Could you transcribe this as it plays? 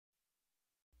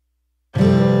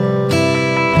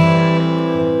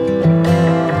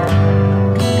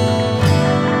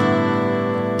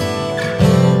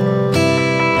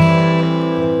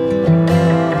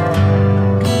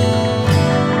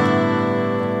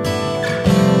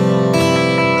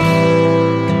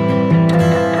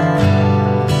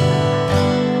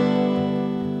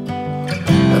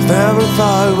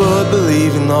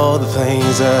all the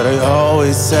things that I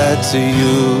always said to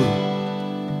you.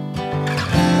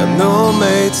 I know I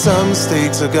made some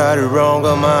mistakes, I got it wrong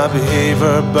on my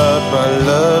behavior, but my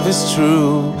love is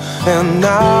true. And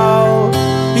now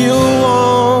you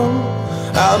won't,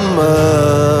 I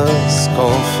must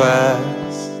confess.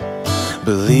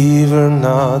 Believe it or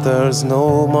not, there's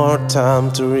no more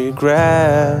time to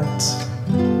regret.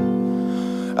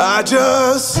 I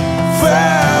just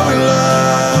fell in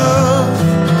love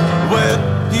with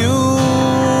you.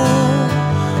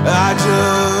 I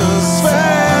just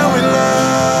fell in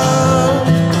love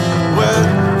with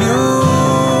you.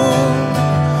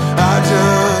 I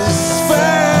just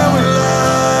fell in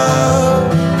love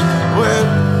with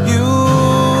you.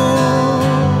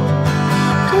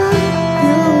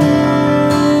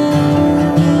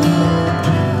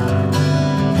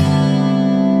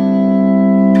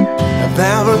 I've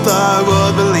never thought I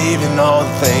would believe in all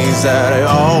the things that I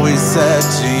always said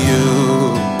to you.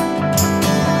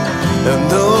 I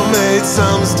know I made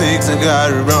some mistakes, I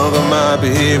got it wrong on my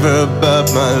behavior,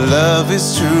 but my love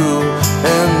is true.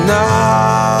 And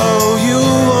now you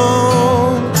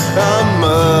won't, I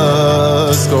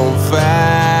must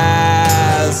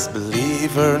confess.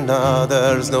 Believe it or not,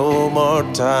 there's no more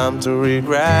time to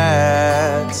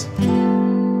regret.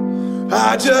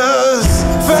 I just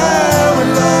fell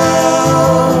in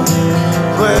love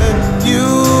with you.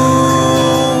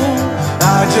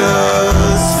 I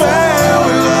just fell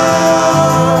in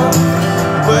love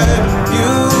with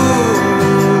you.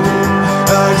 I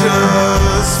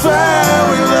just fell